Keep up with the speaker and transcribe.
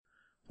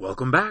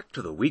Welcome back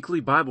to the weekly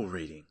Bible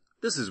reading.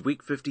 This is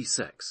week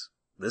 56.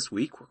 This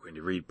week we're going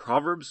to read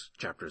Proverbs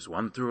chapters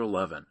 1 through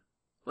 11.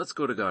 Let's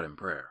go to God in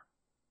prayer.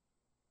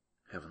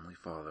 Heavenly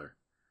Father,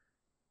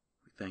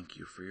 we thank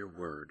you for your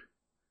word.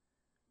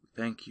 We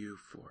thank you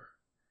for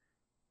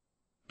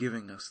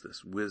giving us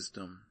this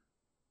wisdom,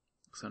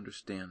 this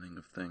understanding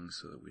of things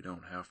so that we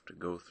don't have to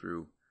go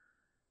through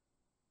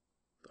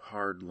the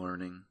hard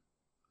learning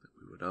that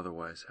we would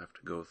otherwise have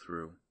to go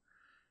through.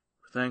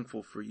 We're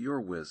thankful for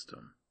your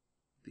wisdom.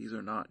 These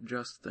are not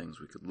just things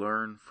we could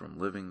learn from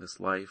living this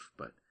life,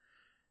 but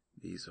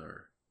these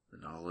are the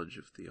knowledge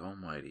of the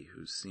Almighty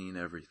who's seen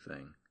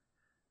everything,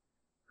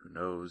 who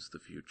knows the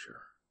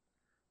future.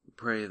 We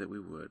pray that we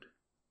would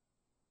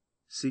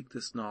seek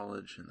this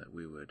knowledge and that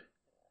we would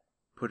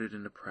put it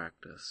into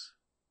practice,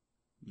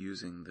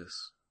 using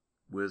this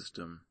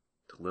wisdom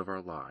to live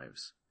our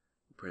lives.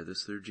 We pray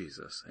this through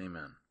Jesus.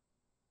 Amen.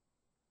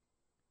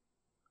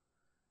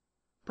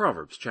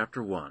 Proverbs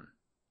chapter 1.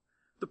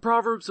 The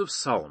Proverbs of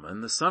Solomon,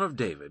 the son of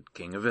David,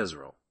 king of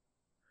Israel.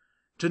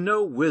 To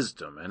know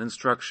wisdom and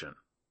instruction,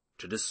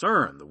 to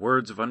discern the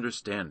words of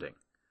understanding,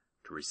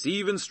 to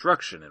receive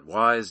instruction in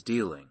wise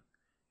dealing,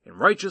 in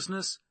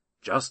righteousness,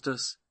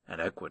 justice, and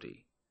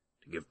equity,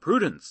 to give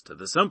prudence to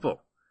the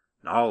simple,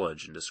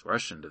 knowledge and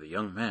discretion to the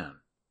young man,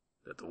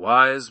 that the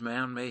wise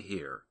man may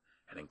hear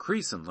and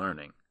increase in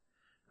learning,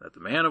 that the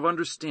man of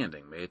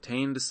understanding may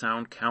attain to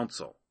sound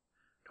counsel,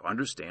 to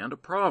understand a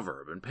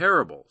proverb and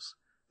parables,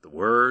 the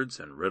words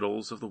and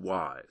riddles of the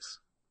wise.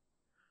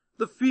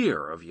 The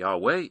fear of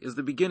Yahweh is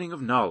the beginning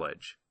of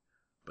knowledge,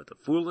 but the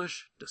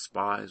foolish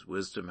despise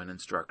wisdom and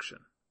instruction.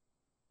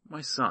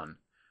 My son,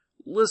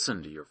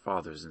 listen to your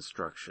father's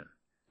instruction,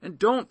 and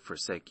don't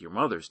forsake your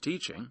mother's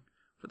teaching,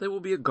 for they will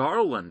be a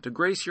garland to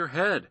grace your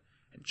head,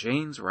 and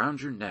chains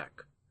around your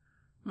neck.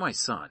 My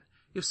son,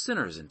 if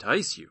sinners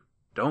entice you,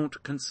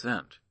 don't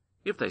consent.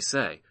 If they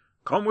say,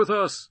 "Come with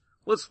us,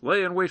 let's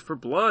lay in wait for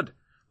blood,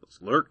 let's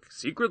lurk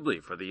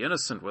secretly for the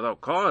innocent without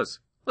cause.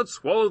 Let's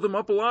swallow them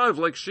up alive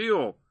like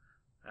Sheol,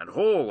 and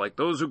whole like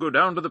those who go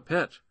down to the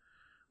pit.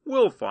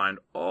 We'll find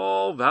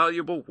all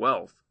valuable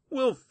wealth.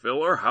 We'll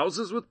fill our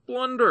houses with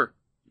plunder.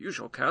 You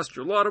shall cast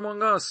your lot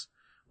among us.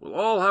 We'll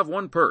all have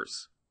one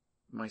purse."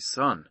 My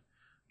son,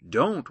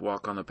 don't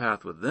walk on the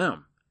path with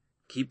them.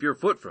 Keep your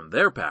foot from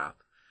their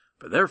path,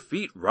 for their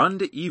feet run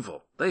to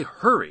evil. They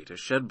hurry to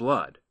shed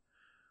blood.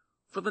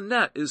 For the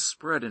net is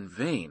spread in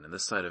vain in the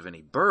sight of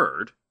any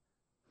bird,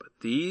 but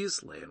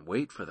these lay in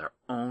wait for their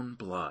own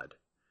blood.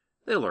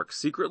 They lurk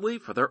secretly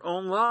for their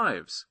own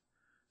lives.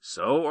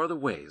 So are the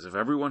ways of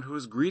everyone who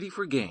is greedy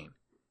for gain.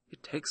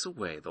 It takes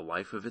away the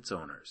life of its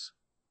owners.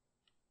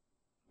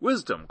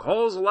 Wisdom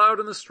calls aloud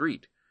in the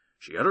street.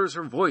 She utters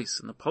her voice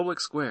in the public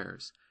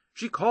squares.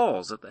 She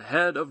calls at the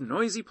head of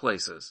noisy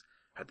places.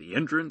 At the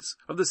entrance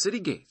of the city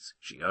gates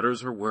she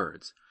utters her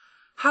words.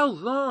 How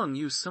long,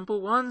 you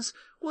simple ones,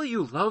 will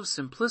you love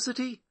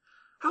simplicity?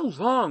 How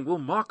long will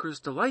mockers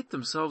delight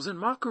themselves in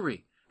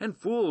mockery, and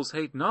fools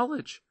hate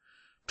knowledge?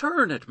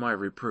 Turn at my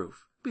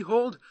reproof.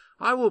 Behold,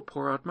 I will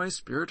pour out my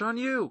spirit on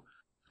you.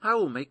 I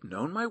will make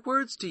known my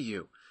words to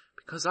you,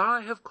 because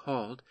I have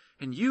called,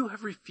 and you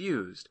have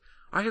refused.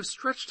 I have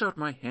stretched out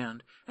my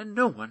hand, and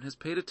no one has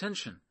paid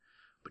attention.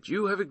 But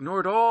you have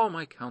ignored all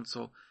my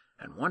counsel,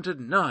 and wanted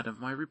none of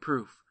my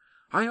reproof.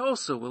 I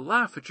also will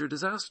laugh at your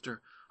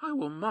disaster. I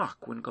will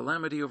mock when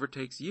calamity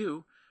overtakes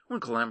you, when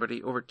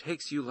calamity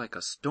overtakes you like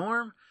a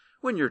storm,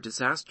 when your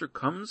disaster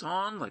comes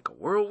on like a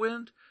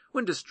whirlwind,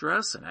 when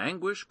distress and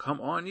anguish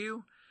come on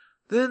you.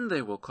 Then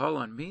they will call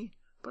on me,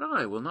 but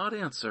I will not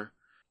answer.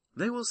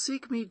 They will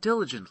seek me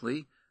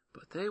diligently,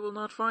 but they will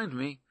not find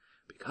me,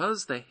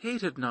 because they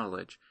hated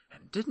knowledge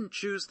and didn't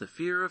choose the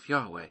fear of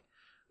Yahweh.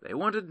 They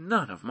wanted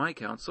none of my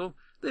counsel.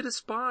 They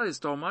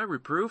despised all my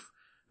reproof.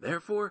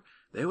 Therefore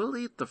they will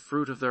eat the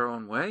fruit of their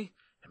own way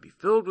and be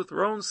filled with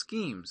their own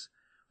schemes.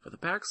 For the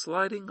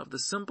backsliding of the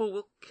simple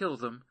will kill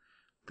them.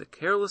 The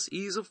careless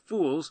ease of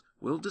fools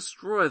will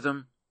destroy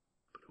them.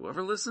 But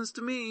whoever listens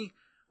to me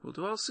will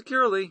dwell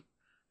securely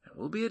and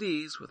will be at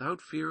ease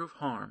without fear of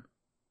harm.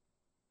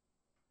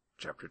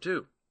 Chapter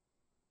 2.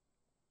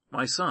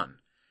 My son,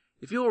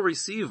 if you will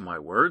receive my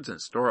words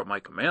and store up my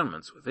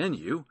commandments within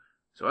you,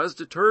 so as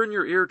to turn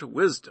your ear to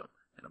wisdom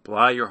and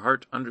apply your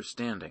heart to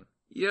understanding.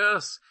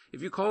 Yes,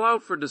 if you call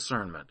out for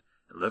discernment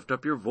and lift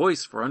up your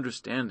voice for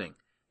understanding,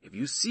 if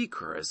you seek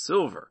her as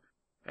silver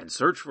and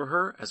search for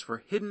her as for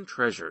hidden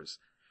treasures,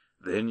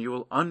 then you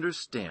will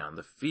understand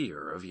the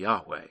fear of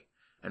Yahweh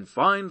and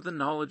find the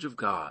knowledge of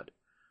God.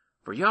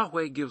 For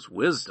Yahweh gives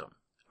wisdom.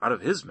 Out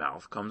of his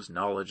mouth comes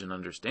knowledge and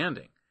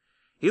understanding.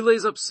 He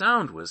lays up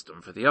sound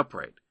wisdom for the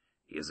upright.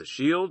 He is a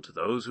shield to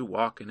those who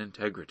walk in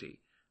integrity,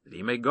 that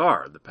he may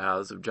guard the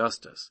paths of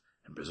justice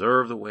and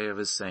preserve the way of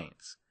his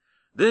saints.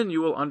 Then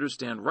you will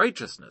understand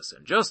righteousness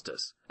and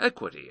justice,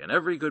 equity, and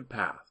every good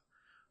path.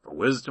 For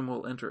wisdom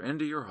will enter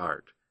into your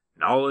heart,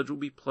 knowledge will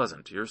be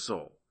pleasant to your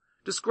soul,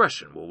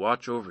 discretion will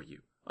watch over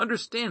you,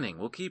 understanding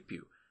will keep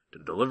you, to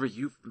deliver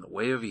you from the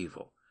way of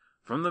evil,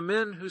 from the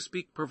men who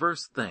speak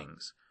perverse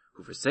things,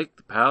 who forsake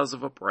the paths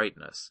of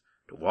uprightness,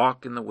 to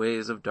walk in the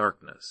ways of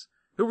darkness,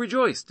 who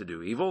rejoice to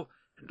do evil,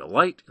 and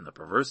delight in the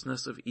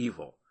perverseness of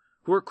evil,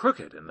 who are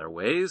crooked in their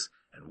ways,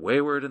 and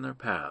wayward in their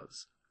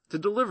paths, to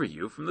deliver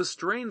you from the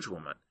strange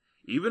woman,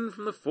 even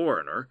from the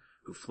foreigner,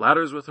 who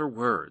flatters with her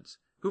words,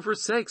 who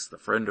forsakes the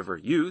friend of her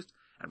youth,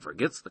 and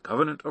forgets the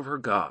covenant of her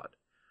God.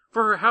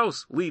 For her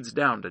house leads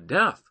down to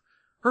death,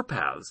 her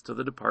paths to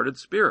the departed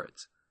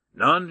spirits.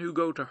 None who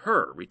go to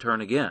her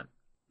return again,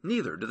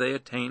 neither do they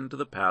attain to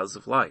the paths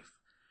of life.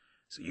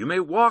 So you may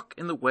walk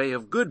in the way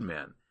of good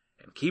men,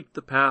 and keep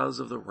the paths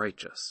of the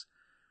righteous.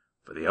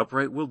 For the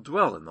upright will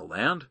dwell in the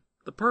land,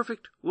 the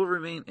perfect will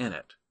remain in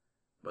it.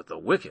 But the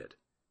wicked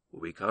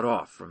will be cut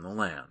off from the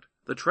land,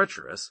 the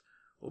treacherous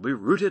will be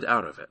rooted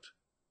out of it.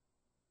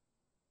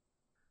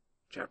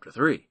 Chapter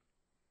 3.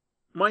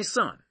 My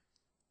son,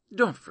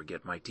 don't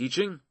forget my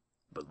teaching,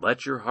 but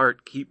let your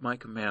heart keep my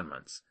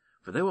commandments,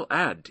 for they will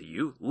add to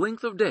you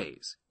length of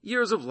days,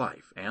 years of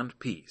life, and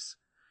peace.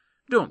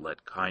 Don't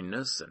let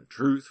kindness and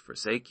truth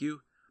forsake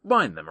you.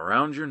 Bind them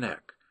around your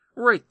neck.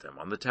 Write them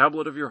on the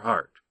tablet of your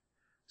heart.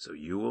 So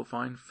you will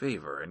find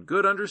favor and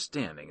good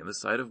understanding in the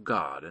sight of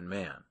God and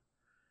man.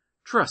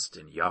 Trust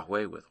in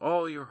Yahweh with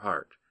all your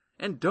heart,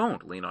 and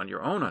don't lean on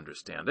your own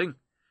understanding.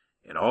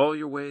 In all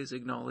your ways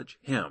acknowledge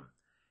Him,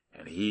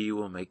 and He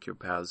will make your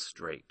paths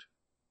straight.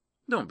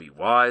 Don't be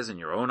wise in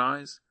your own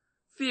eyes.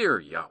 Fear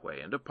Yahweh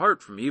and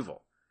depart from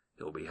evil.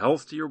 It will be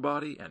health to your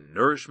body and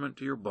nourishment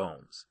to your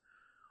bones.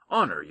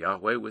 Honor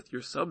Yahweh with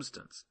your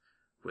substance,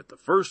 with the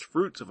first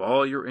fruits of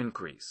all your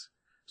increase.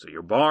 So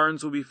your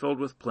barns will be filled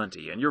with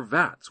plenty, and your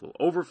vats will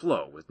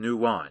overflow with new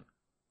wine.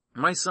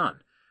 My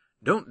son,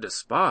 don't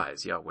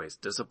despise Yahweh's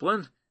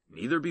discipline,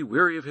 neither be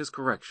weary of His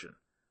correction.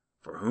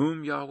 For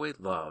whom Yahweh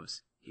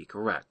loves, He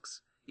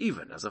corrects,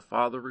 even as a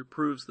father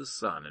reproves the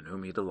son in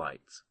whom He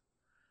delights.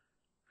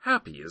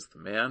 Happy is the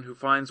man who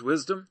finds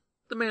wisdom,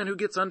 the man who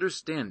gets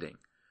understanding.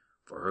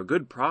 For her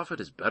good profit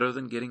is better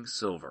than getting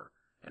silver,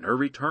 and her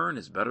return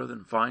is better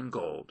than fine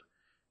gold.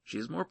 She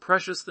is more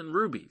precious than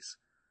rubies.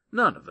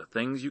 None of the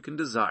things you can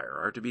desire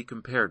are to be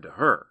compared to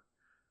her.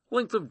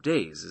 Length of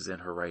days is in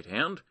her right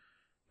hand.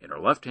 In her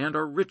left hand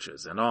are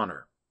riches and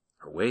honor.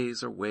 Her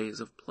ways are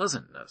ways of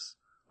pleasantness.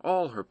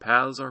 All her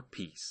paths are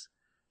peace.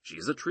 She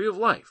is a tree of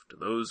life to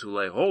those who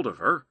lay hold of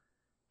her.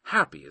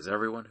 Happy is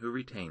everyone who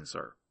retains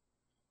her.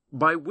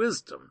 By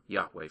wisdom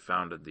Yahweh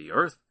founded the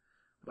earth.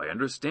 By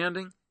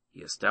understanding He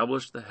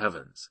established the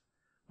heavens.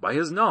 By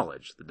His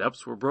knowledge the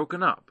depths were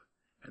broken up,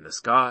 and the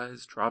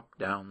skies dropped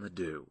down the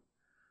dew.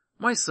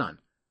 My son,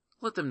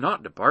 let them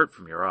not depart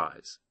from your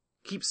eyes.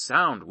 Keep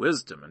sound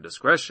wisdom and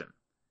discretion,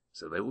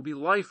 so they will be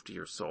life to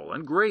your soul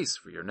and grace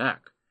for your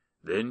neck.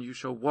 Then you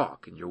shall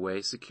walk in your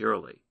way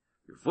securely.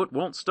 Your foot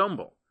won't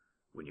stumble.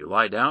 When you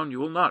lie down, you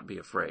will not be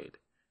afraid.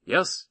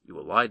 Yes, you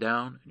will lie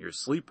down, and your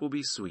sleep will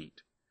be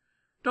sweet.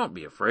 Don't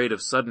be afraid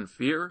of sudden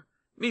fear,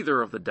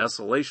 neither of the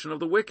desolation of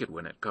the wicked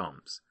when it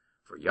comes.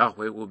 For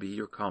Yahweh will be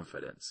your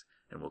confidence,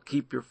 and will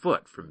keep your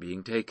foot from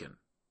being taken.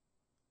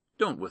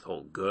 Don't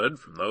withhold good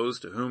from those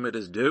to whom it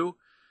is due,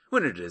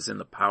 when it is in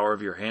the power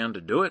of your hand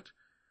to do it.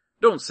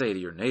 Don't say to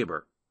your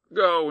neighbor,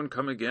 "Go and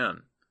come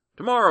again.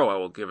 Tomorrow I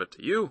will give it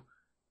to you,"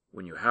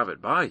 when you have it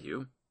by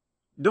you.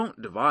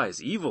 Don't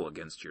devise evil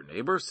against your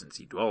neighbor, since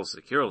he dwells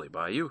securely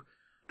by you.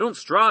 Don't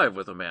strive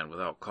with a man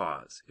without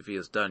cause, if he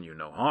has done you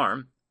no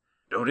harm.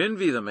 Don't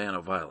envy the man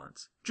of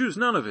violence. Choose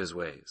none of his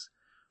ways.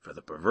 For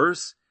the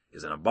perverse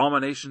is an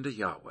abomination to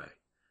Yahweh,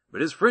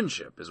 but his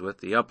friendship is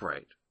with the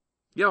upright.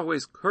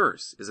 Yahweh's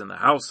curse is in the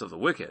house of the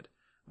wicked,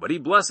 but He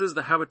blesses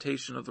the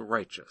habitation of the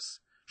righteous.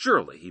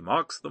 Surely He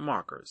mocks the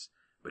mockers,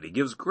 but He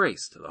gives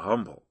grace to the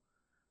humble.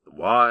 The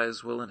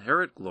wise will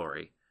inherit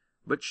glory,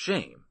 but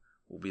shame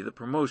will be the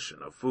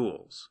promotion of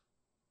fools.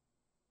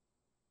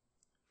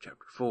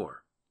 Chapter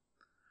 4.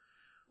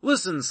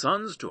 Listen,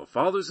 sons, to a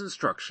father's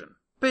instruction.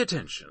 Pay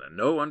attention and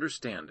know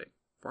understanding,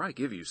 for I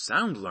give you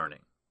sound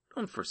learning.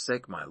 Don't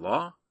forsake my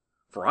law.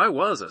 For I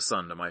was a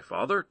son to my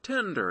father,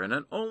 tender and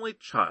an only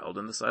child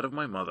in the sight of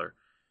my mother.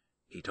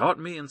 He taught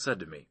me and said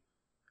to me,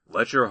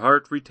 "Let your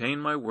heart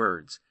retain my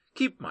words.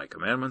 Keep my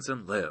commandments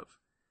and live.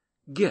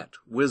 Get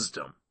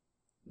wisdom.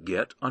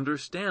 Get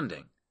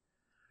understanding.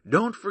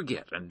 Don't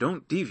forget and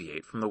don't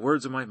deviate from the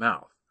words of my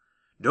mouth.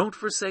 Don't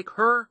forsake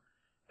her,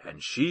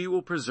 and she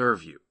will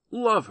preserve you.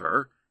 Love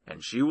her,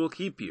 and she will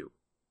keep you.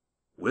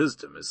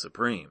 Wisdom is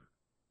supreme.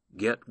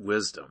 Get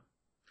wisdom.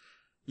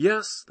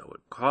 Yes, though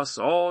it costs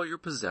all your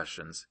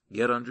possessions,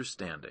 get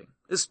understanding.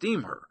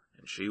 Esteem her,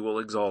 and she will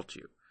exalt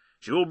you.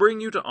 She will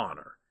bring you to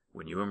honor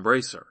when you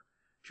embrace her.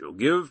 She will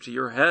give to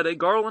your head a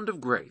garland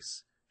of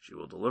grace. She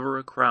will deliver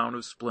a crown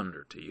of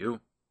splendor to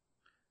you.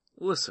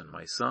 Listen,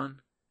 my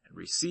son, and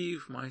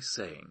receive my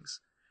sayings.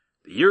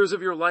 The years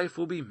of your life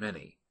will be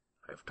many.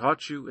 I have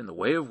taught you in the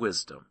way of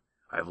wisdom.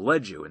 I have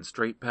led you in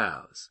straight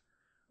paths.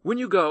 When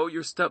you go,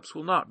 your steps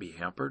will not be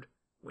hampered.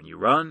 When you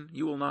run,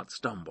 you will not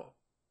stumble.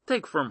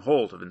 Take firm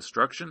hold of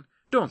instruction.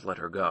 Don't let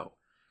her go.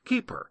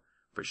 Keep her,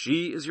 for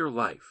she is your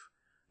life.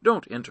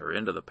 Don't enter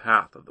into the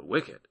path of the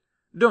wicked.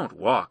 Don't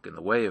walk in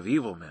the way of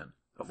evil men.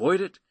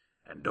 Avoid it,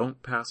 and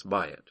don't pass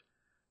by it.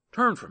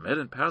 Turn from it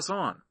and pass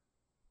on.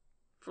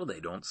 For they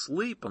don't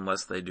sleep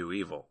unless they do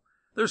evil.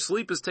 Their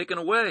sleep is taken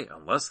away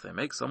unless they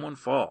make someone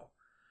fall.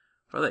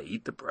 For they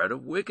eat the bread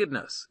of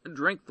wickedness and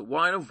drink the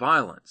wine of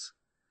violence.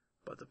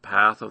 But the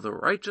path of the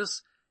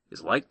righteous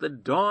is like the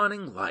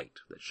dawning light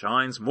that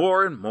shines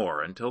more and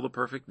more until the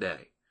perfect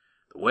day.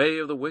 The way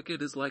of the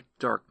wicked is like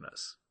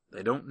darkness.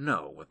 They don't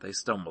know what they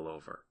stumble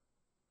over.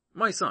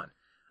 My son,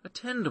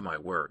 attend to my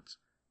words.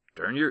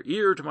 Turn your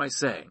ear to my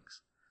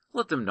sayings.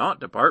 Let them not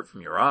depart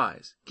from your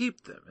eyes.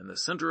 Keep them in the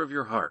center of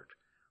your heart,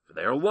 for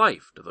they are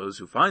life to those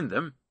who find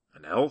them,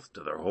 and health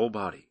to their whole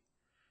body.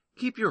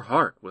 Keep your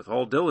heart with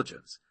all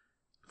diligence,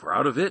 for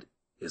out of it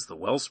is the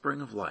wellspring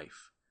of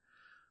life.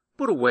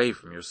 Put away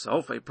from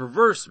yourself a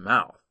perverse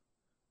mouth.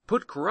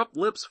 Put corrupt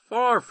lips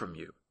far from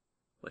you.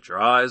 Let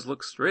your eyes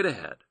look straight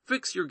ahead.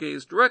 Fix your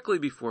gaze directly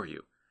before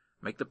you.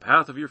 Make the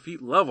path of your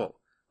feet level.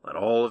 Let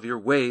all of your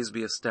ways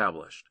be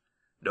established.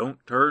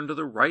 Don't turn to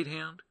the right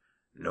hand,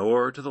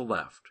 nor to the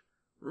left.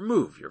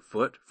 Remove your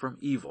foot from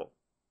evil.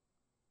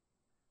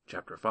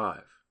 Chapter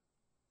 5.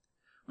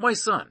 My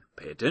son,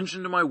 pay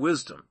attention to my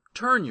wisdom.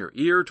 Turn your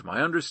ear to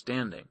my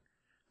understanding,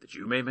 that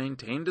you may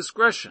maintain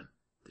discretion,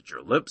 that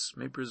your lips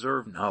may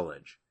preserve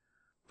knowledge.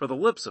 For the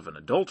lips of an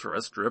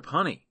adulteress drip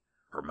honey.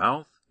 Her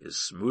mouth is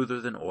smoother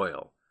than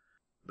oil.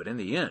 But in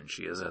the end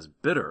she is as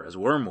bitter as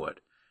wormwood,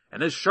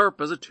 and as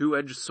sharp as a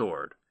two-edged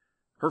sword.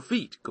 Her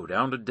feet go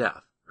down to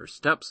death. Her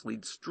steps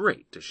lead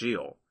straight to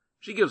Sheol.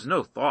 She gives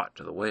no thought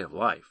to the way of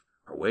life.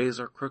 Her ways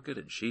are crooked,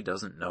 and she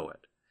doesn't know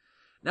it.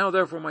 Now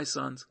therefore, my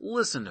sons,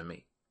 listen to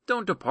me.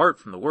 Don't depart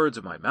from the words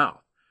of my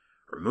mouth.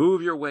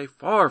 Remove your way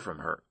far from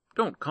her.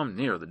 Don't come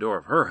near the door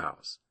of her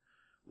house,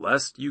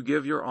 lest you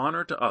give your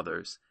honor to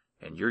others,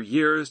 and your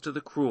years to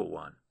the cruel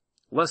one,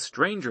 lest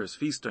strangers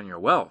feast on your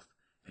wealth,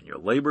 and your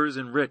labors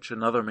enrich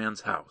another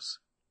man's house.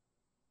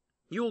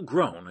 You will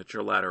groan at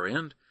your latter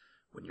end,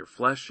 when your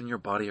flesh and your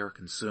body are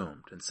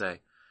consumed, and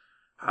say,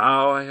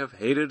 How I have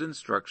hated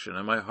instruction,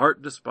 and my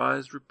heart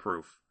despised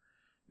reproof.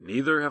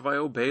 Neither have I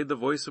obeyed the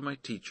voice of my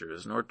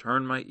teachers, nor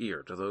turned my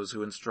ear to those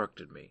who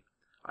instructed me.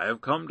 I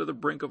have come to the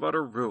brink of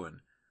utter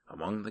ruin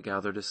among the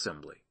gathered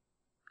assembly.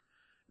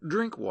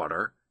 Drink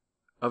water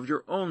of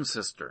your own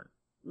cistern,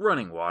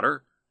 running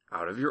water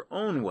out of your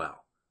own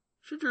well.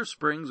 Should your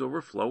springs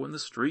overflow in the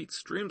streets,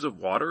 streams of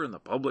water in the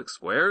public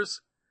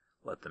squares?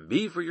 Let them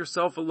be for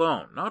yourself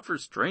alone, not for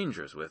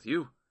strangers with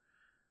you.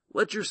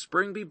 Let your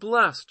spring be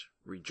blessed.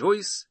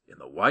 Rejoice in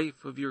the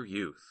wife of your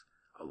youth,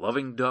 a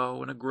loving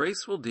doe and a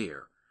graceful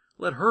deer.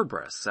 Let her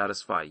breast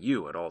satisfy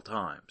you at all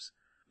times.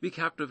 Be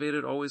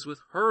captivated always with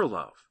her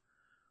love.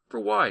 For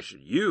why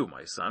should you,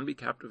 my son, be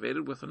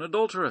captivated with an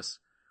adulteress?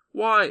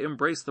 Why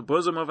embrace the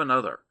bosom of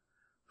another?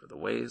 For the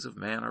ways of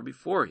man are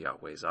before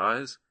Yahweh's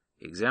eyes.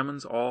 He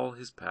examines all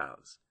his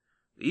paths.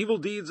 The evil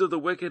deeds of the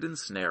wicked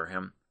ensnare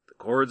him. The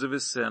cords of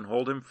his sin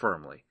hold him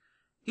firmly.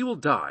 He will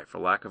die for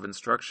lack of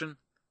instruction.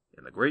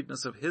 In the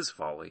greatness of his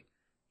folly,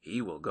 he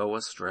will go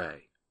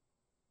astray.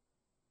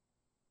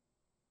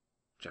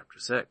 Chapter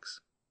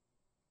 6.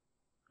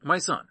 My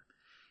son,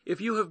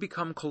 if you have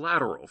become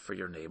collateral for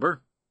your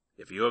neighbor,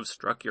 if you have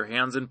struck your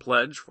hands in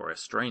pledge for a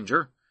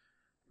stranger,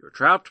 you are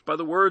trapped by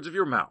the words of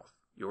your mouth.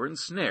 You are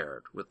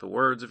ensnared with the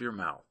words of your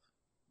mouth.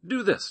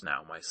 Do this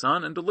now, my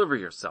son, and deliver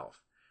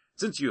yourself.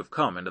 Since you have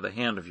come into the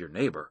hand of your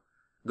neighbor,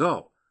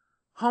 go,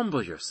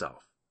 humble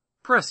yourself.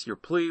 Press your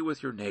plea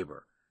with your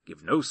neighbor.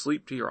 Give no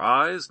sleep to your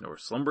eyes, nor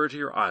slumber to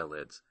your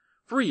eyelids.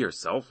 Free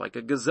yourself like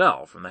a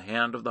gazelle from the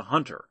hand of the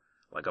hunter,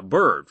 like a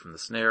bird from the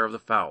snare of the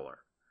fowler.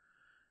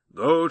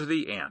 Go to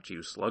the ant,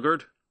 you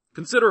sluggard.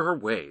 Consider her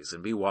ways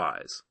and be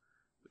wise,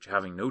 which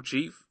having no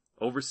chief,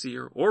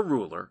 overseer, or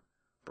ruler,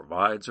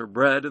 provides her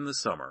bread in the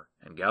summer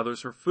and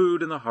gathers her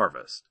food in the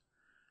harvest.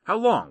 How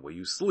long will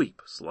you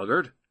sleep,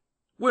 sluggard?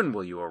 When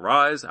will you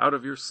arise out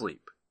of your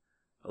sleep?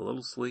 A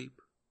little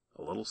sleep,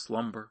 a little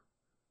slumber,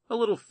 a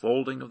little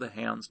folding of the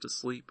hands to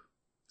sleep.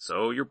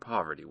 So your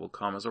poverty will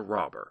come as a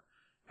robber,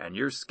 and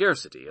your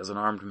scarcity as an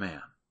armed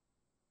man.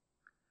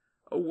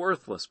 A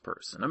worthless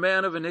person, a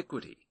man of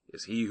iniquity,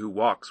 is he who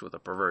walks with a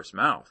perverse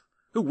mouth,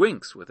 who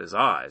winks with his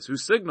eyes, who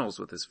signals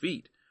with his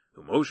feet,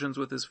 who motions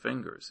with his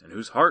fingers, and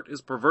whose heart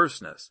is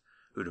perverseness,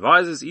 who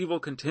devises evil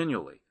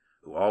continually,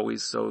 who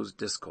always sows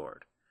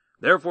discord.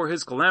 Therefore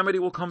his calamity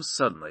will come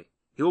suddenly,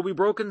 he will be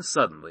broken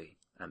suddenly,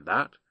 and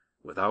that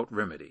without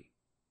remedy.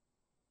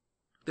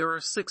 There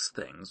are 6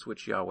 things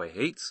which Yahweh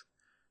hates,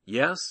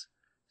 yes,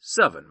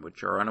 7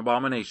 which are an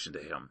abomination to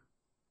him: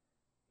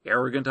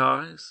 arrogant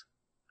eyes,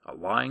 a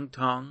lying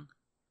tongue,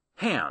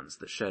 hands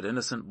that shed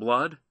innocent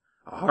blood,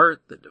 a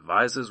heart that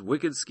devises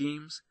wicked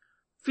schemes,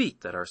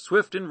 feet that are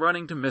swift in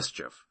running to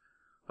mischief,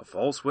 a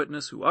false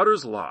witness who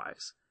utters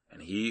lies,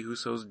 and he who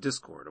sows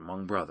discord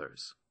among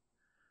brothers.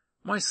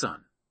 My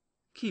son,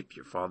 keep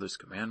your father's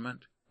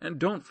commandment, and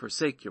don't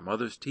forsake your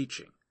mother's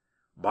teaching.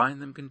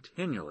 Bind them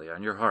continually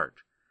on your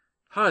heart.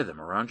 Tie them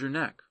around your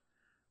neck.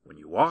 When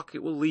you walk,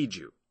 it will lead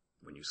you.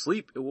 When you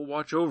sleep, it will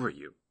watch over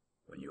you.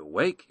 When you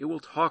awake, it will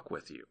talk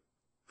with you.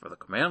 For the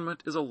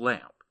commandment is a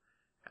lamp,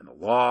 and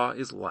the law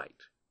is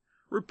light.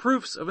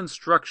 Reproofs of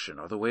instruction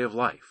are the way of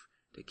life,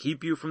 to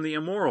keep you from the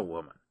immoral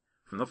woman,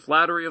 from the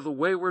flattery of the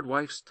wayward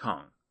wife's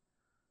tongue.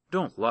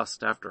 Don't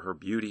lust after her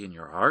beauty in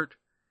your heart,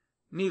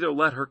 neither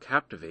let her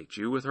captivate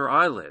you with her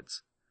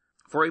eyelids.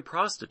 For a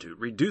prostitute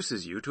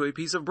reduces you to a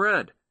piece of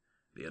bread.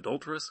 The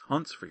adulteress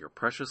hunts for your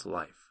precious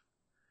life.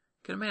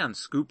 Can a man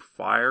scoop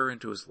fire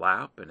into his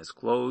lap and his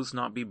clothes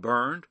not be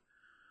burned?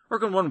 Or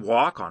can one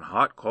walk on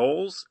hot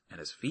coals and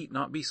his feet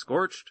not be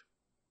scorched?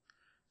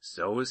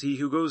 So is he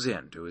who goes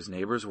in to his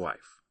neighbor's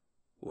wife.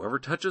 Whoever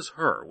touches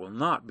her will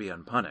not be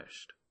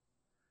unpunished.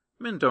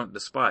 Men don't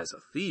despise a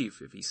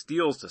thief if he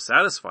steals to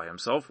satisfy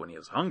himself when he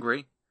is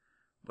hungry.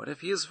 But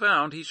if he is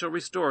found, he shall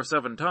restore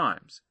 7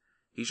 times.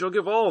 He shall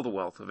give all the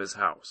wealth of his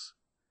house.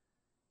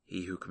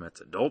 He who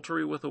commits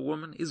adultery with a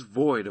woman is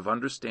void of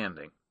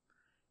understanding.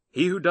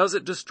 He who does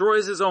it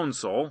destroys his own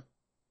soul.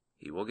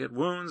 He will get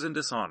wounds and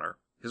dishonor.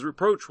 His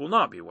reproach will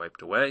not be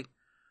wiped away.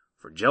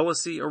 For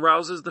jealousy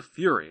arouses the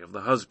fury of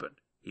the husband.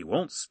 He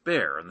won't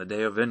spare in the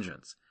day of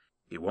vengeance.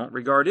 He won't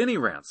regard any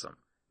ransom,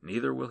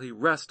 neither will he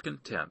rest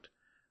content,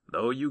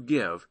 though you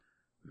give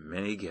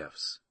many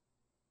gifts.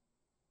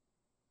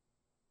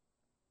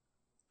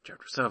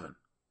 Chapter 7.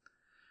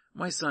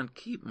 My son,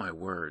 keep my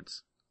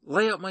words.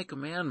 Lay up my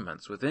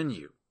commandments within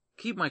you.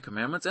 Keep my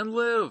commandments and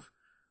live.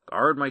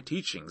 Guard my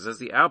teachings as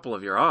the apple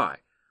of your eye.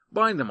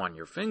 Bind them on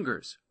your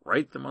fingers.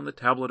 Write them on the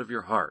tablet of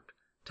your heart.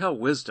 Tell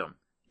wisdom,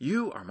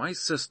 you are my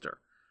sister.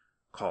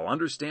 Call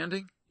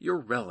understanding your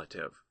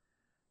relative,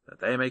 that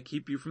they may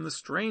keep you from the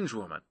strange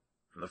woman,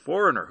 from the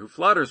foreigner who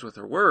flatters with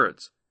her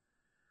words.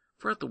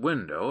 For at the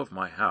window of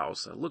my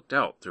house I looked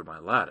out through my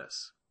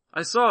lattice.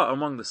 I saw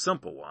among the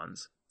simple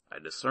ones, I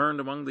discerned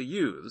among the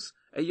youths,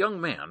 a young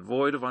man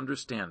void of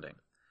understanding,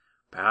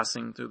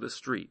 passing through the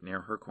street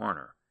near her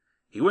corner.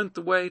 He went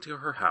the way to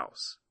her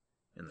house,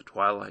 in the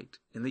twilight,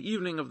 in the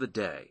evening of the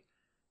day,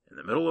 in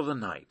the middle of the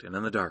night, and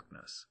in the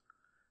darkness.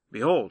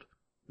 Behold,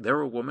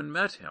 there a woman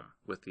met him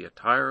with the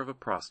attire of a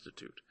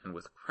prostitute, and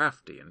with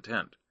crafty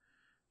intent.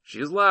 She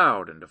is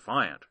loud and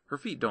defiant. Her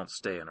feet don't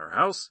stay in her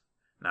house.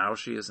 Now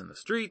she is in the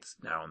streets,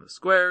 now in the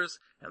squares,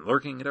 and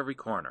lurking at every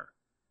corner.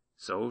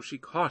 So she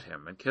caught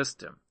him and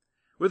kissed him.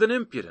 With an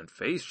impudent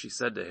face she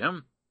said to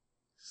him,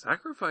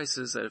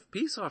 Sacrifices and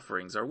peace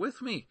offerings are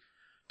with me.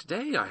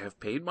 Today I have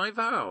paid my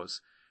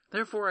vows.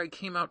 Therefore I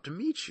came out to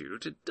meet you,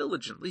 to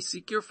diligently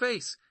seek your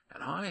face,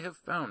 and I have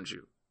found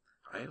you.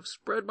 I have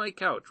spread my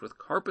couch with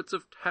carpets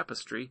of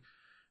tapestry,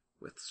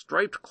 with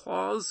striped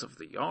cloths of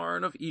the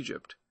yarn of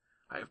Egypt.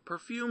 I have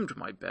perfumed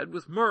my bed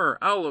with myrrh,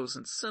 aloes,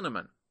 and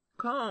cinnamon.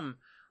 Come,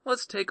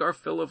 let's take our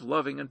fill of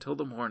loving until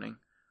the morning.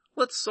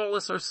 Let's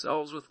solace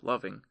ourselves with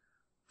loving.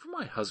 For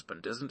my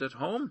husband isn't at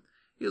home.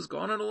 He has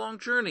gone on a long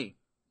journey.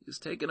 He has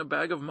taken a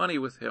bag of money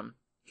with him.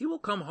 He will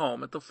come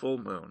home at the full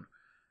moon.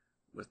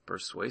 With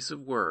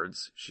persuasive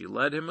words she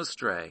led him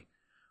astray.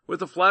 With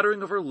the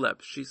flattering of her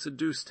lips she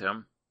seduced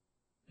him.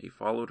 He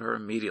followed her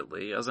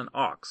immediately, as an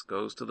ox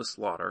goes to the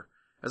slaughter,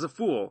 as a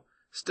fool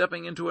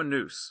stepping into a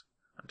noose,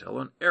 until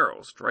an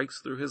arrow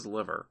strikes through his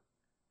liver,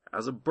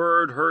 as a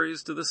bird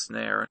hurries to the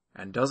snare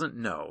and doesn't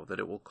know that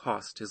it will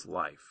cost his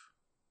life.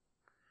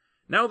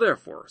 Now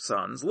therefore,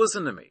 sons,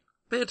 listen to me.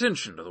 Pay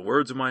attention to the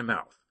words of my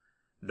mouth.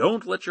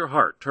 Don't let your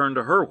heart turn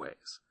to her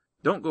ways.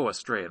 Don't go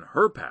astray in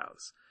her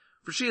paths,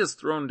 for she has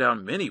thrown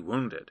down many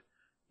wounded.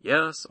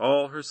 Yes,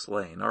 all her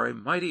slain are a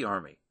mighty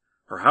army.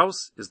 Her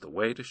house is the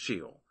way to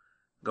Sheol,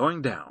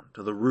 going down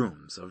to the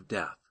rooms of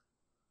death.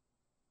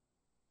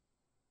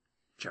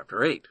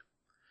 Chapter 8.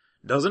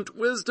 Doesn't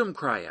wisdom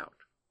cry out?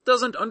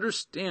 Doesn't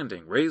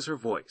understanding raise her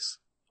voice?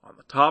 On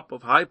the top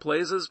of high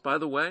places by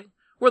the way,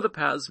 where the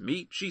paths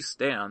meet, she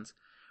stands.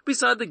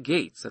 Beside the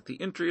gates at the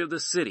entry of the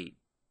city,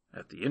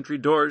 at the entry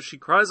doors she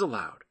cries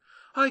aloud,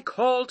 I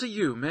call to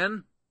you,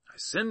 men. I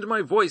send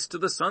my voice to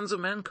the sons of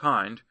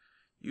mankind.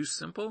 You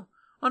simple,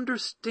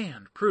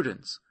 understand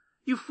prudence.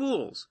 You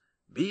fools,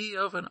 be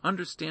of an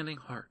understanding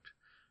heart.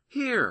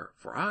 Hear,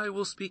 for I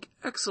will speak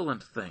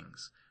excellent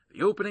things.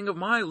 The opening of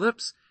my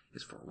lips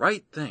is for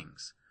right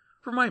things.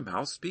 For my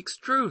mouth speaks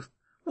truth.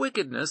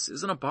 Wickedness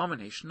is an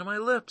abomination to my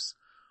lips.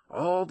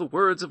 All the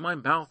words of my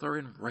mouth are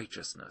in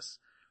righteousness.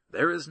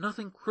 There is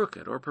nothing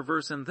crooked or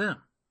perverse in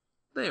them.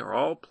 They are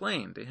all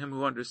plain to him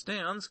who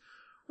understands,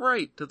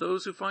 right to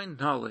those who find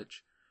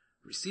knowledge.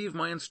 Receive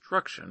my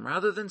instruction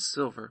rather than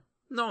silver,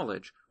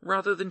 knowledge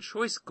rather than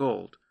choice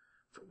gold.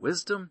 For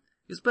wisdom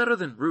is better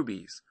than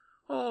rubies.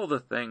 All the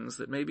things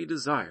that may be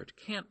desired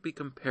can't be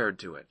compared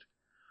to it.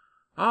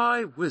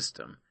 I,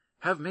 wisdom,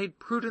 have made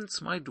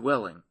prudence my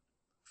dwelling.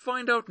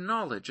 Find out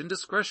knowledge and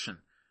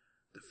discretion.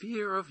 The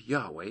fear of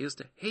Yahweh is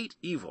to hate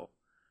evil.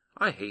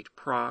 I hate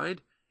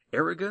pride,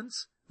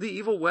 arrogance, the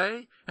evil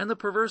way, and the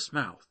perverse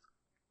mouth.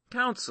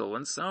 Counsel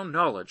and sound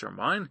knowledge are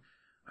mine.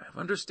 I have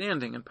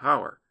understanding and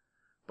power.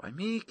 By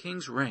me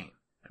kings reign,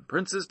 and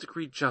princes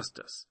decree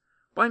justice.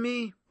 By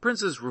me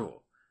princes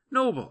rule,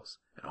 nobles,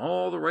 and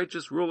all the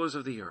righteous rulers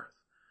of the earth.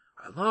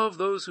 I love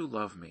those who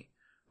love me.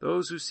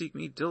 Those who seek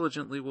me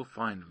diligently will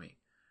find me.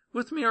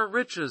 With me are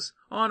riches,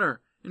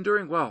 honor,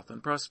 enduring wealth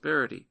and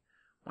prosperity.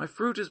 My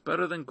fruit is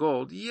better than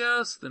gold,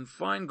 yes, than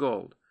fine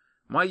gold,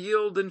 my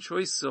yield than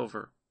choice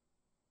silver.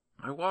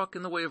 I walk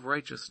in the way of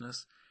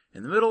righteousness,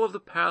 in the middle of the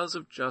paths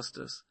of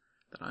justice,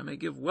 that I may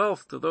give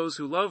wealth to those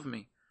who love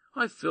me.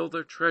 I fill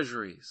their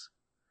treasuries.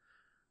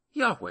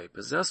 Yahweh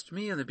possessed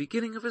me in the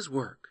beginning of his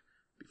work,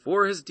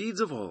 before his deeds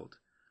of old.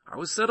 I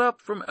was set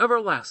up from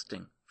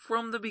everlasting,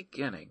 from the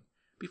beginning,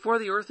 before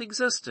the earth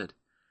existed.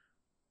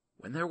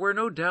 When there were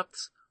no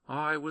depths,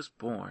 I was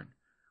born.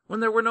 When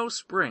there were no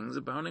springs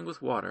abounding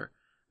with water,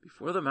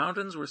 before the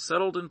mountains were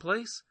settled in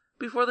place,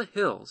 before the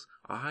hills,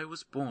 I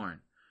was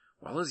born.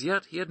 While as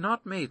yet he had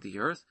not made the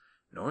earth,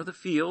 nor the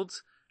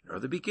fields, nor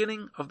the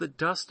beginning of the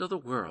dust of the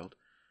world.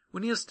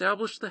 When he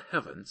established the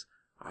heavens,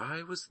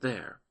 I was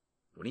there.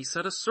 When he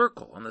set a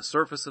circle on the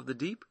surface of the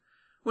deep,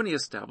 when he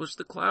established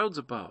the clouds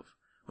above,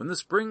 when the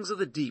springs of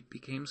the deep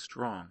became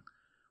strong,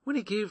 when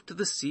he gave to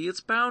the sea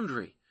its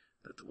boundary,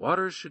 that the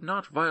waters should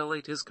not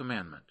violate his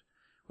commandment,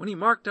 when he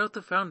marked out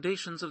the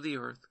foundations of the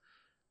earth.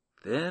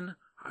 Then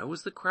I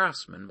was the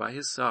craftsman by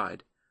his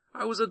side.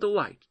 I was a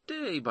delight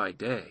day by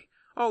day,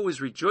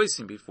 always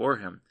rejoicing before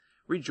him,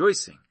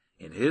 rejoicing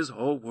in his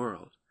whole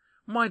world.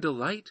 My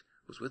delight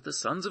was with the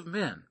sons of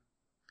men.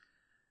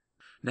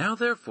 Now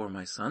therefore,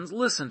 my sons,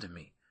 listen to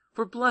me,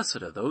 for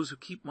blessed are those who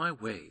keep my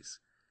ways.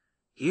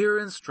 Hear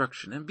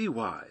instruction and be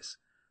wise.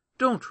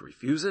 Don't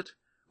refuse it.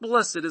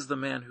 Blessed is the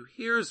man who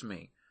hears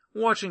me,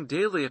 watching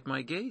daily at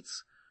my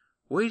gates,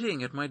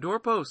 waiting at my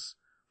doorposts.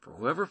 For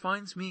whoever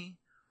finds me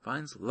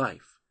finds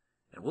life,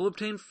 and will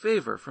obtain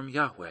favor from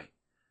Yahweh.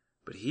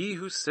 But he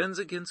who sins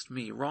against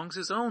me wrongs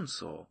his own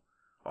soul.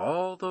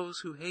 All those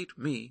who hate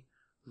me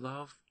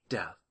love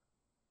death.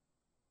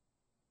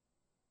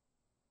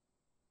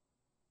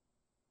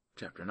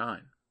 Chapter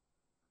 9.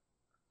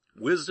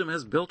 Wisdom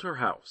has built her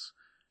house.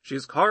 She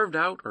has carved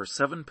out her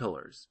 7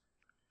 pillars.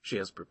 She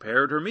has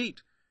prepared her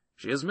meat.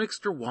 She has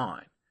mixed her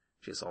wine.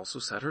 She has also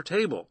set her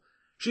table.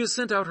 She has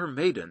sent out her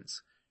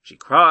maidens. She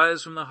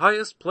cries from the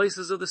highest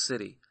places of the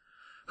city,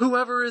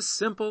 Whoever is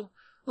simple,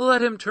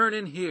 let him turn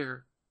in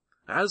here.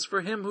 As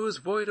for him who is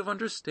void of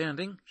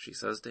understanding, she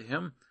says to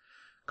him,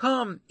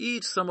 Come,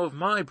 eat some of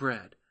my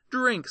bread,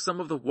 drink some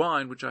of the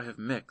wine which I have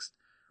mixed.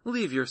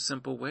 Leave your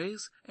simple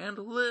ways and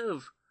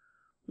live.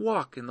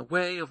 Walk in the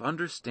way of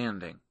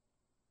understanding.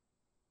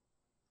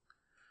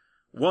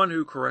 One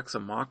who corrects a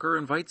mocker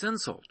invites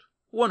insult.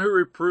 One who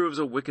reproves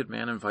a wicked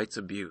man invites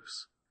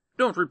abuse.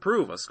 Don't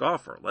reprove a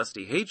scoffer, lest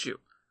he hate you.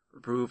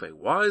 Reprove a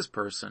wise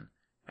person,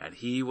 and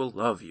he will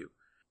love you.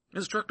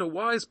 Instruct a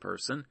wise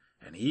person,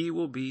 and he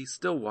will be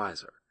still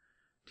wiser.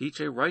 Teach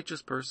a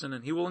righteous person,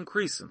 and he will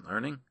increase in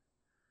learning.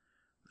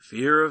 The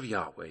fear of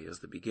Yahweh is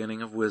the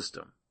beginning of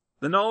wisdom.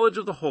 The knowledge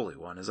of the Holy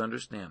One is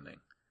understanding.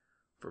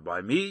 For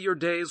by me your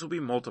days will be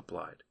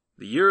multiplied.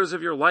 The years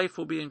of your life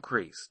will be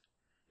increased.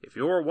 If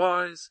you are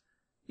wise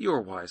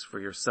for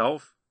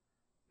yourself.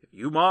 If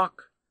you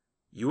mock,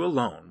 you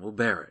alone will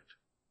bear it.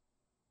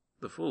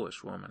 The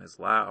foolish woman is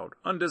loud,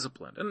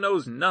 undisciplined, and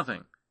knows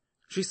nothing.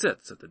 She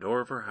sits at the door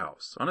of her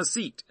house, on a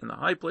seat in the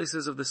high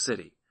places of the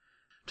city,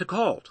 to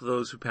call to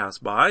those who pass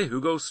by,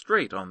 who go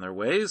straight on their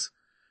ways.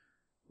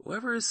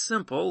 Whoever is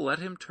simple, let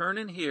him turn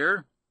and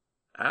hear.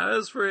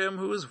 As for him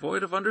who is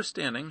void of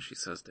understanding, she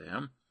says to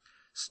him,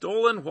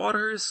 Stolen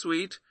water is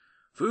sweet,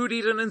 food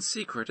eaten in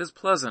secret is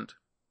pleasant.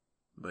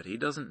 But he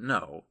doesn't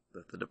know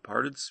that the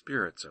departed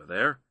spirits are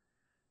there,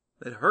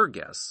 that her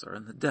guests are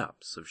in the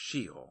depths of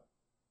Sheol.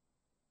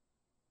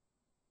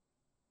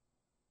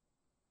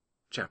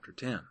 Chapter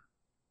 10.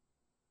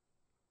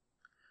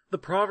 The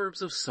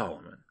Proverbs of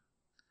Solomon.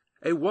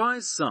 A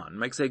wise son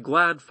makes a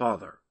glad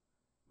father,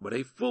 but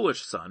a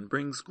foolish son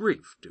brings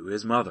grief to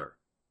his mother.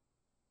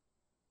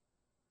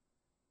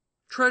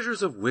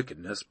 Treasures of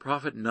wickedness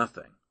profit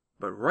nothing,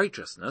 but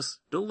righteousness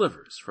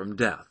delivers from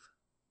death.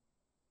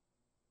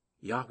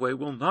 Yahweh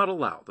will not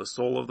allow the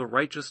soul of the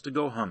righteous to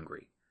go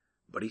hungry,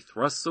 but he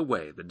thrusts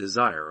away the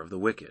desire of the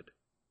wicked.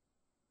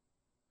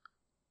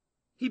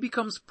 He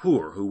becomes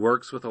poor who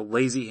works with a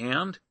lazy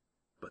hand,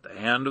 but the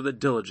hand of the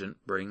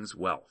diligent brings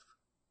wealth.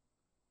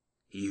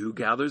 He who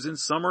gathers in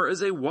summer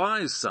is a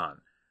wise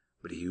son,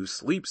 but he who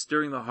sleeps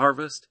during the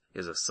harvest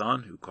is a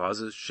son who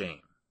causes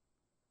shame.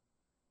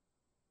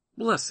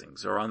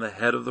 Blessings are on the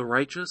head of the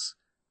righteous,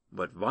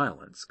 but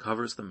violence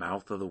covers the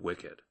mouth of the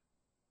wicked.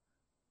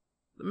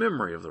 The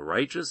memory of the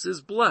righteous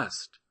is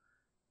blessed,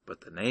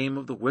 but the name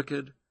of the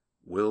wicked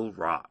will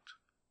rot.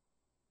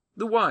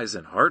 The wise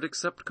in heart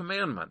accept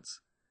commandments,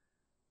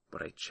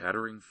 but a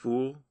chattering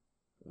fool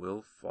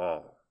will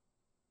fall.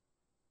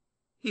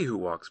 He who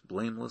walks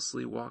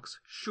blamelessly walks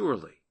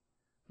surely,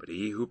 but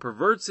he who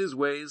perverts his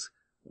ways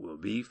will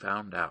be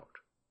found out.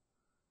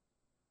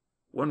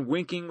 One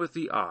winking with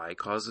the eye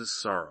causes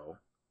sorrow,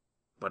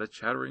 but a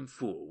chattering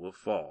fool will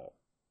fall.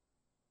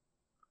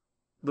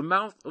 The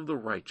mouth of the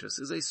righteous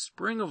is a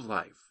spring of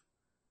life,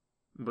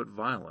 but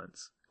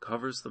violence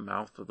covers the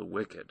mouth of the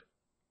wicked.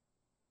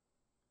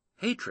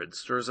 Hatred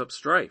stirs up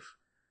strife,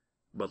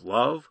 but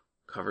love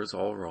covers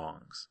all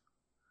wrongs.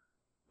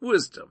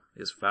 Wisdom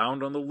is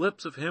found on the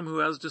lips of him who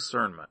has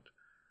discernment,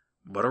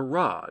 but a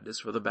rod is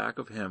for the back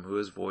of him who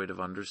is void of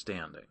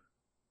understanding.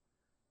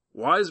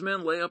 Wise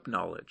men lay up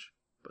knowledge,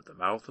 but the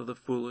mouth of the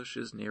foolish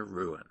is near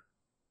ruin.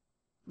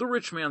 The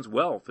rich man's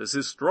wealth is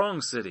his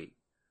strong city.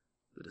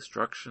 The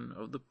destruction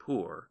of the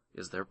poor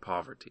is their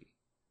poverty.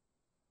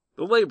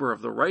 The labor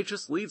of the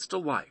righteous leads to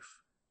life.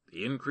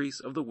 The increase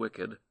of the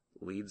wicked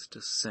leads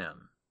to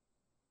sin.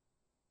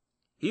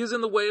 He is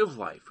in the way of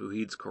life who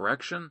heeds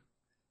correction,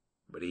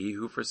 but he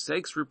who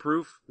forsakes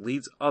reproof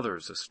leads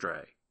others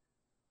astray.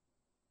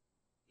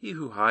 He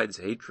who hides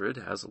hatred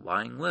has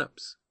lying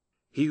lips.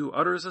 He who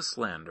utters a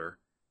slander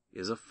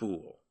is a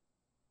fool.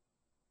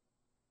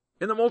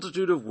 In the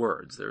multitude of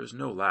words there is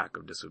no lack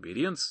of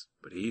disobedience,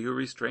 but he who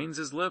restrains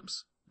his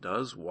lips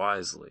does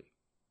wisely.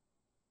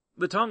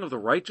 The tongue of the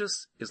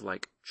righteous is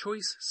like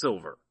choice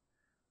silver.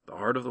 The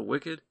heart of the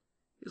wicked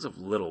is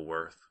of little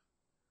worth.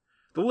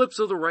 The lips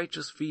of the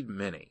righteous feed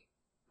many,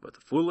 but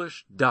the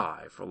foolish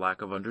die for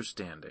lack of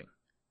understanding.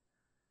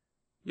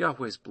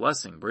 Yahweh's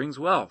blessing brings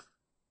wealth,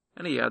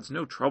 and he adds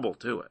no trouble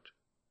to it.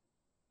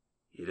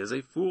 It is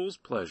a fool's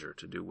pleasure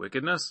to do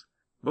wickedness,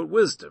 but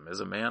wisdom is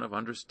a man of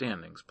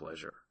understanding's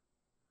pleasure.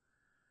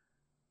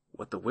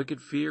 What the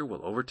wicked fear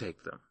will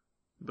overtake them,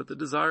 but the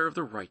desire of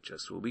the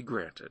righteous will be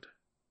granted.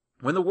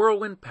 When the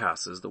whirlwind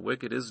passes, the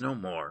wicked is no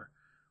more,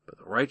 but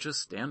the righteous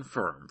stand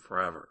firm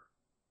forever.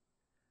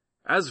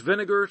 As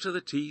vinegar to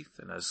the teeth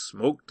and as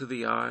smoke to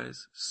the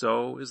eyes,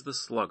 so is the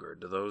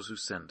sluggard to those who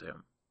send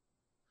him.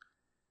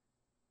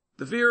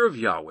 The fear of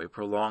Yahweh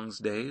prolongs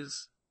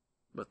days,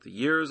 but the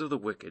years of the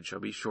wicked shall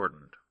be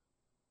shortened.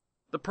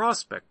 The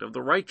prospect of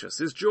the righteous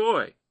is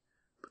joy,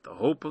 but the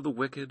hope of the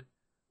wicked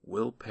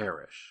will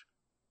perish.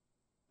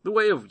 The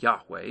way of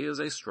Yahweh is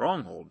a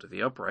stronghold to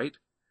the upright,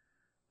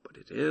 but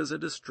it is a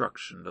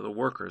destruction to the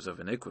workers of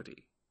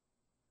iniquity.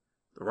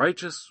 The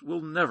righteous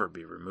will never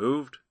be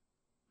removed,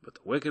 but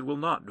the wicked will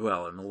not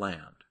dwell in the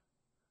land.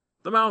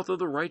 The mouth of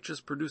the righteous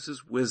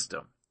produces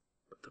wisdom,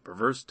 but the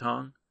perverse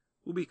tongue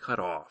will be cut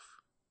off.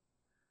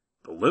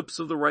 The lips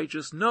of the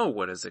righteous know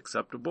what is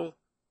acceptable,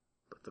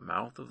 but the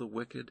mouth of the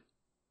wicked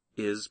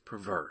is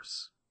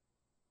perverse.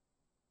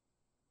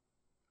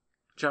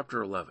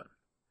 Chapter 11.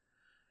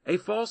 A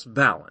false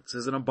balance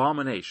is an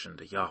abomination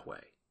to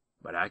Yahweh,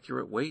 but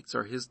accurate weights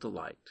are his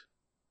delight.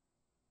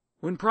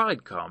 When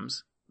pride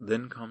comes,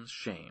 then comes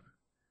shame,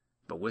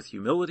 but with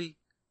humility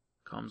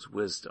comes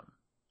wisdom.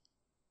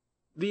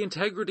 The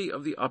integrity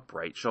of the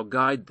upright shall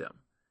guide them,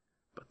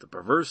 but the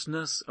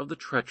perverseness of the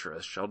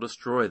treacherous shall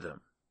destroy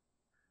them.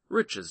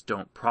 Riches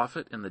don't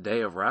profit in the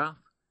day of wrath,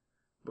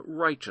 but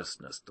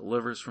righteousness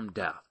delivers from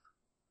death.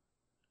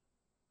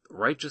 The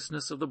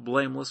righteousness of the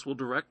blameless will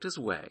direct his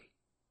way,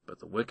 but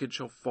the wicked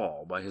shall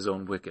fall by his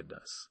own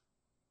wickedness.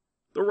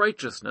 The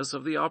righteousness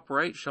of the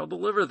upright shall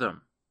deliver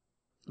them,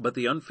 but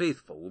the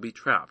unfaithful will be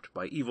trapped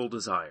by evil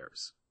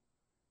desires.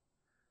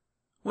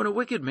 When a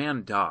wicked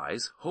man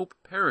dies, hope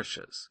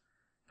perishes,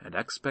 and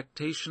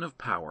expectation of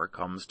power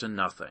comes to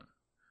nothing.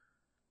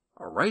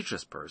 A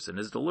righteous person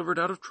is delivered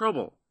out of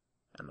trouble,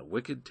 and the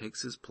wicked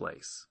takes his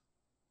place.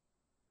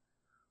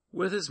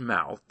 With his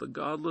mouth the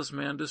godless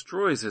man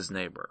destroys his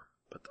neighbor,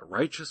 but the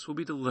righteous will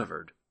be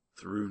delivered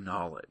through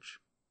knowledge.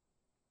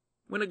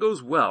 When it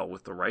goes well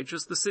with the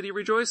righteous, the city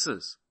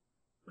rejoices.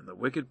 When the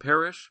wicked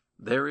perish,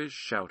 there is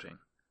shouting.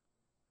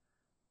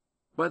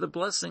 By the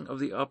blessing of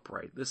the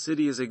upright the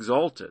city is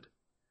exalted,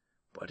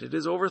 but it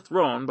is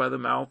overthrown by the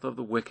mouth of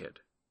the wicked.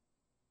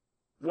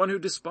 One who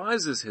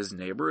despises his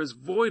neighbor is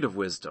void of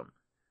wisdom,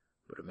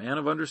 but a man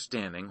of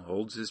understanding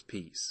holds his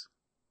peace.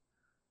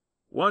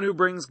 One who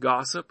brings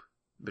gossip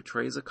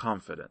betrays a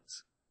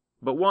confidence,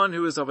 but one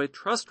who is of a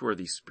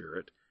trustworthy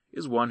spirit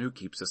is one who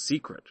keeps a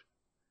secret.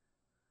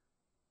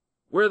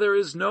 Where there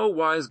is no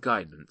wise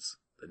guidance,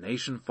 the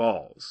nation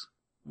falls,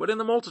 but in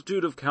the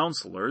multitude of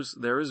counselors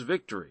there is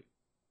victory.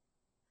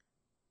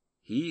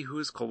 He who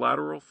is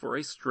collateral for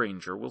a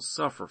stranger will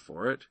suffer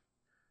for it,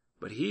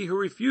 but he who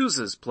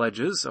refuses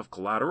pledges of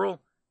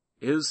collateral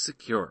is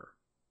secure.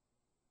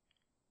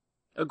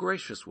 A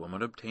gracious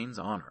woman obtains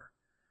honor,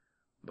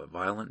 but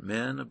violent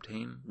men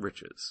obtain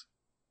riches.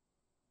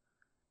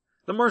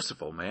 The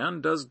merciful man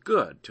does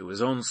good to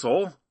his own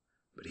soul,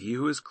 but he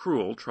who is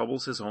cruel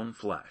troubles his own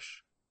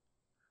flesh.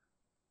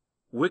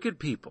 Wicked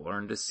people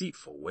earn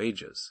deceitful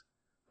wages,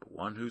 but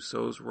one who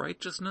sows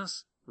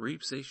righteousness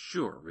reaps a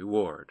sure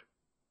reward.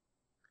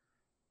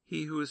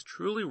 He who is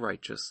truly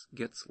righteous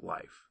gets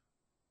life.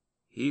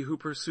 He who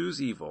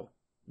pursues evil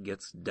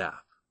gets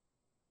death.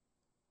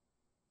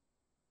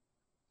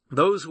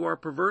 Those who are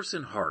perverse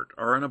in heart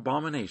are an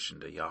abomination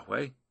to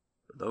Yahweh,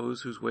 but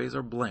those whose ways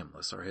are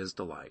blameless are his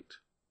delight.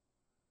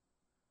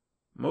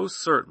 Most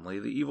certainly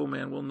the evil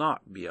man will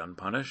not be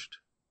unpunished,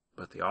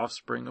 but the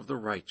offspring of the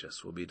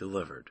righteous will be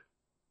delivered.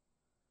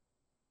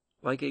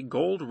 Like a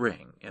gold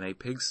ring in a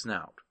pig's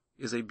snout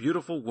is a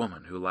beautiful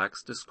woman who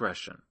lacks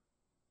discretion.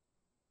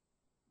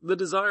 The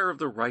desire of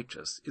the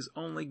righteous is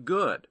only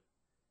good.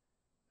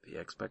 The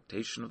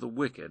expectation of the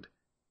wicked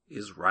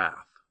is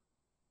wrath.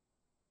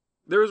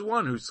 There is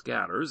one who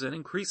scatters and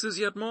increases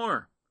yet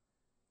more.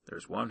 There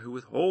is one who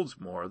withholds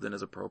more than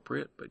is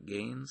appropriate, but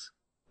gains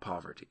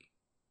poverty.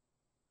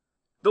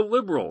 The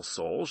liberal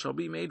soul shall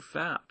be made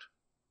fat.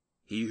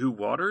 He who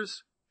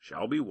waters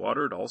shall be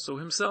watered also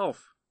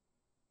himself.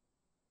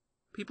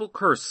 People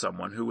curse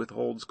someone who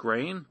withholds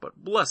grain,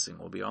 but blessing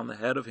will be on the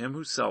head of him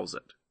who sells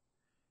it.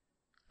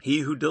 He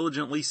who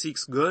diligently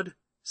seeks good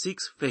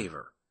seeks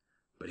favor,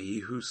 but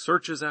he who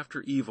searches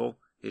after evil,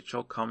 it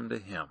shall come to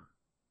him.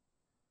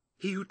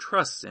 He who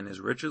trusts in his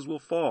riches will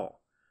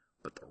fall,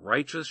 but the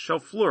righteous shall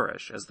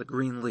flourish as the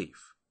green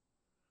leaf.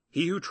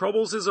 He who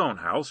troubles his own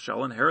house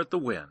shall inherit the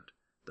wind.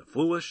 The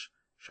foolish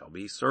shall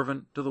be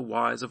servant to the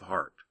wise of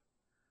heart.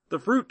 The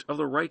fruit of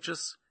the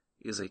righteous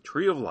is a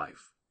tree of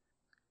life.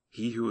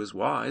 He who is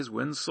wise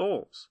wins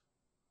souls.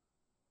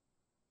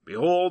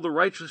 Behold, the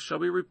righteous shall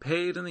be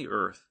repaid in the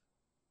earth.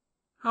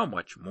 How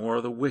much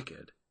more the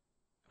wicked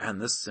and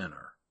the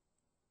sinner?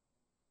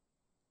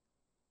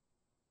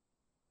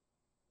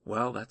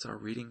 Well, that's our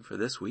reading for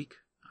this week.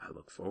 I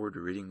look forward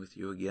to reading with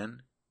you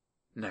again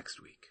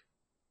next week.